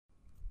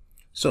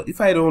So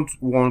if I don't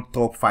want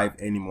top 5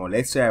 anymore,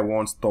 let's say I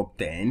want top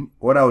 10,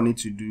 what I'll need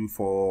to do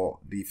for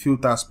the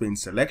filters pane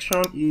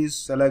selection is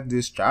select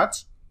this chart,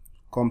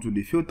 come to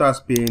the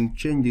filters pane,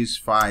 change this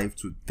 5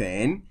 to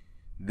 10,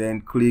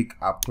 then click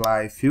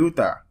apply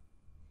filter.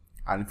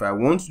 And if I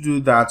want to do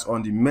that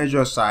on the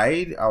measure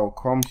side, I'll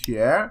come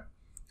here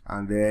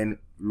and then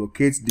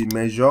locate the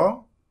measure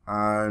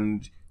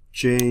and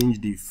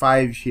change the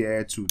 5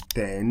 here to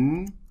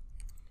 10,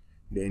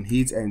 then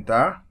hit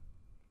enter.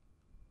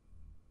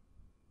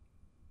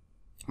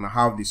 And I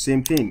have the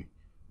same thing.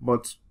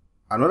 But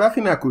another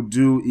thing I could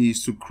do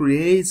is to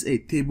create a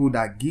table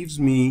that gives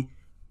me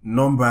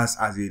numbers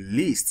as a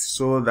list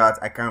so that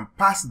I can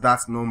pass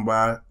that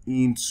number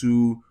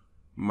into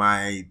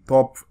my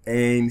top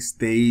n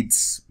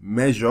states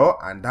measure,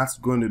 and that's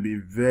going to be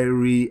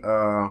very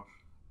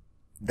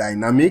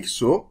dynamic.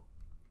 So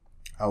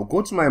I'll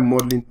go to my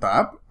modeling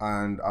tab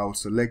and I'll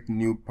select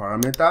new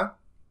parameter.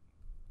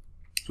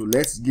 So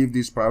let's give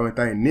this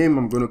parameter a name.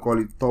 I'm going to call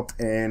it top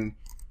n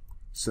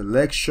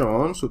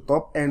selection. So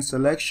top n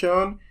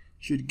selection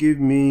should give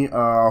me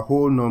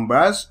whole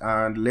numbers,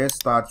 and let's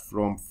start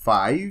from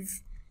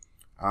 5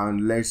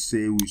 and let's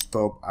say we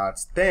stop at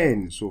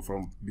 10. So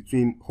from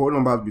between whole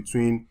numbers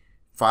between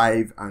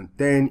 5 and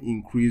 10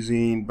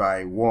 increasing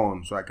by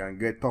 1, so I can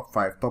get top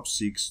 5, top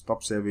 6,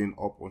 top 7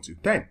 up until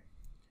 10.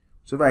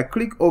 So if I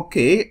click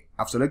OK,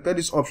 I've selected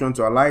this option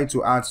to allow you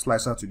to add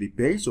slicer to the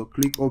page. So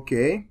click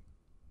OK.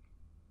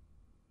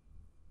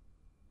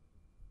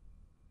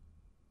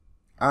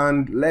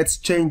 And let's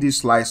change this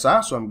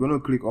slicer. So I'm going to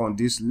click on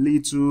this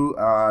little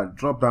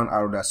drop down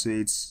arrow that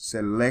says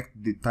select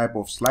the type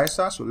of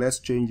slicer. So let's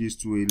change this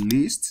to a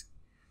list.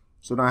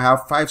 So now I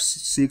have 5,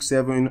 6,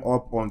 7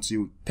 up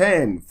until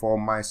 10 for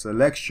my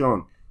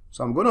selection.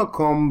 So I'm going to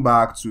come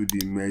back to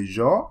the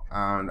measure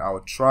and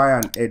I'll try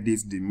and edit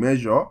the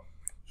measure.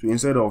 So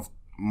instead of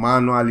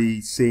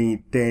manually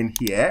saying 10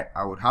 here,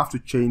 I would have to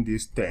change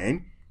this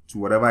 10 to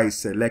whatever is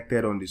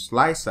selected on the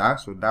slicer.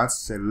 So that's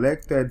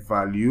selected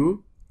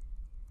value.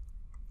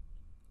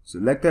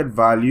 Selected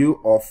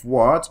value of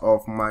what?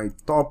 Of my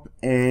top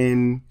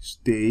n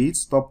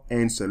states, top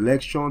n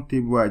selection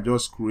table I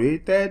just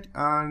created,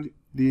 and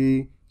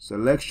the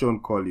selection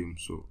column.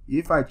 So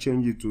if I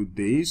change it to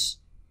this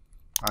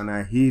and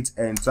I hit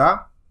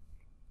enter,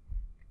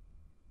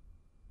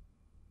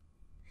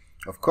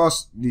 of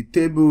course the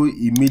table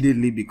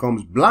immediately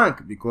becomes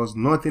blank because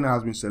nothing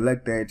has been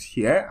selected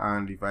here.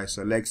 And if I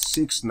select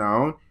 6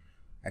 now,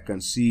 I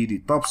can see the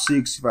top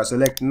 6. If I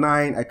select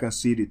 9, I can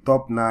see the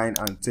top 9,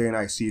 and 10,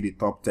 I see the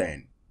top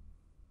 10.